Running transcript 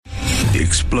The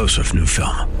explosive new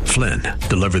film, Flynn,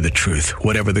 Deliver the Truth,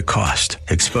 Whatever the Cost,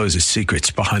 exposes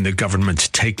secrets behind the government's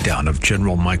takedown of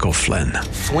General Michael Flynn.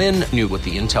 Flynn knew what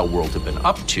the intel world had been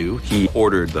up to. He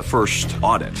ordered the first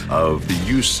audit of the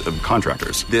use of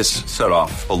contractors. This set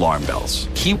off alarm bells.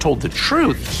 He told the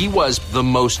truth. He was the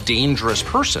most dangerous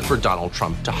person for Donald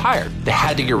Trump to hire. They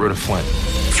had to get rid of Flynn.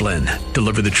 Flynn,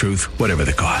 Deliver the Truth, Whatever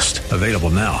the Cost. Available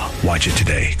now. Watch it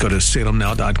today. Go to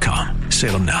salemnow.com.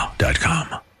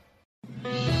 salemnow.com.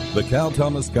 The Cal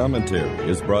Thomas Commentary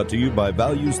is brought to you by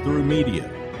Values Through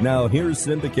Media. Now here's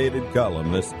syndicated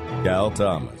columnist Cal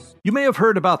Thomas. You may have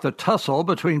heard about the tussle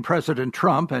between President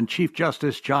Trump and Chief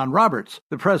Justice John Roberts.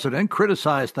 The president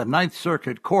criticized the Ninth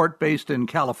Circuit Court based in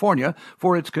California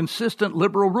for its consistent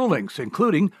liberal rulings,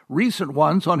 including recent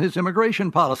ones on his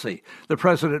immigration policy. The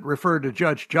president referred to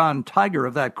Judge John Tiger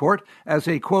of that court as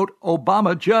a, quote,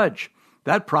 Obama judge.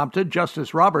 That prompted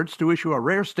Justice Roberts to issue a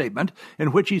rare statement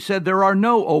in which he said there are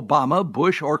no Obama,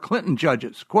 Bush, or Clinton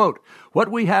judges. Quote,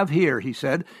 what we have here, he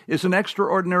said, is an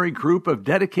extraordinary group of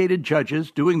dedicated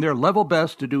judges doing their level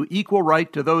best to do equal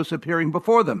right to those appearing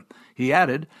before them. He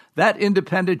added, that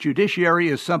independent judiciary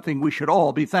is something we should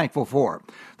all be thankful for.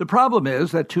 The problem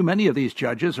is that too many of these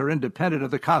judges are independent of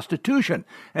the Constitution.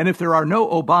 And if there are no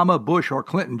Obama, Bush, or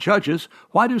Clinton judges,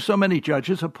 why do so many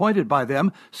judges appointed by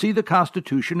them see the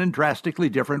Constitution in drastically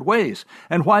different ways?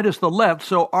 And why does the left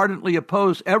so ardently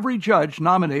oppose every judge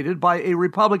nominated by a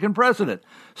Republican president?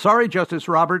 Sorry, Justice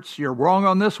Roberts, you're wrong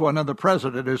on this one, and the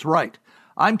president is right.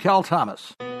 I'm Cal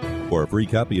Thomas. For a free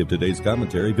copy of today's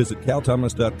commentary, visit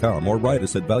calthomas.com or write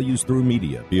us at Values Through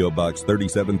Media, P.O. Box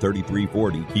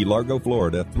 373340, Key Largo,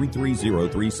 Florida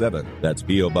 33037. That's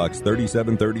P.O. Box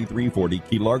 373340,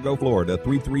 Key Largo, Florida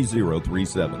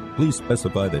 33037. Please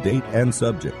specify the date and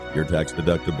subject. Your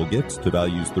tax-deductible gifts to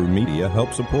Values Through Media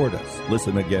help support us.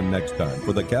 Listen again next time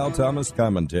for the Cal Thomas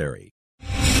Commentary.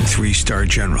 Three-star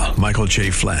General Michael J.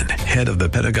 Flynn, head of the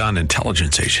Pentagon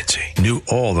Intelligence Agency, knew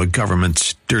all the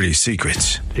government's dirty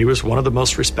secrets. He was one of the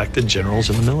most respected generals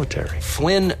in the military.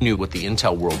 Flynn knew what the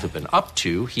intel world had been up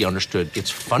to. He understood its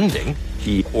funding.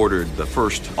 He ordered the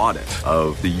first audit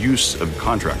of the use of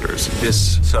contractors.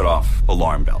 This set off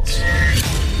alarm bells.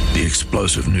 The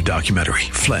explosive new documentary,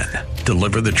 Flynn,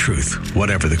 Deliver the Truth,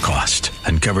 Whatever the Cost,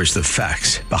 uncovers the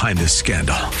facts behind this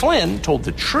scandal. Flynn told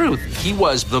the truth. He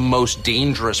was the most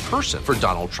dangerous person for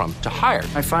Donald Trump to hire.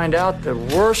 I find out the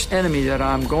worst enemy that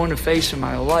I'm going to face in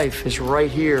my life is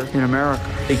right here in America.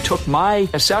 They took my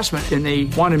assessment and they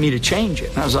wanted me to change it.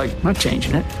 And I was like, I'm not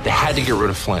changing it. They had to get rid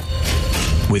of Flynn.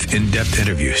 With in-depth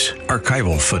interviews,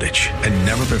 archival footage, and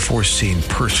never-before-seen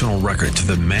personal records of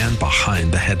the man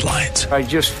behind the headlines. I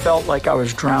just felt like I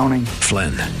was drowning.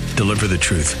 Flynn, Deliver the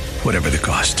Truth, Whatever the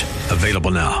Cost.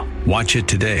 Available now. Watch it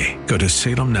today. Go to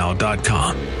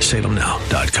salemnow.com.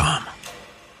 salemnow.com.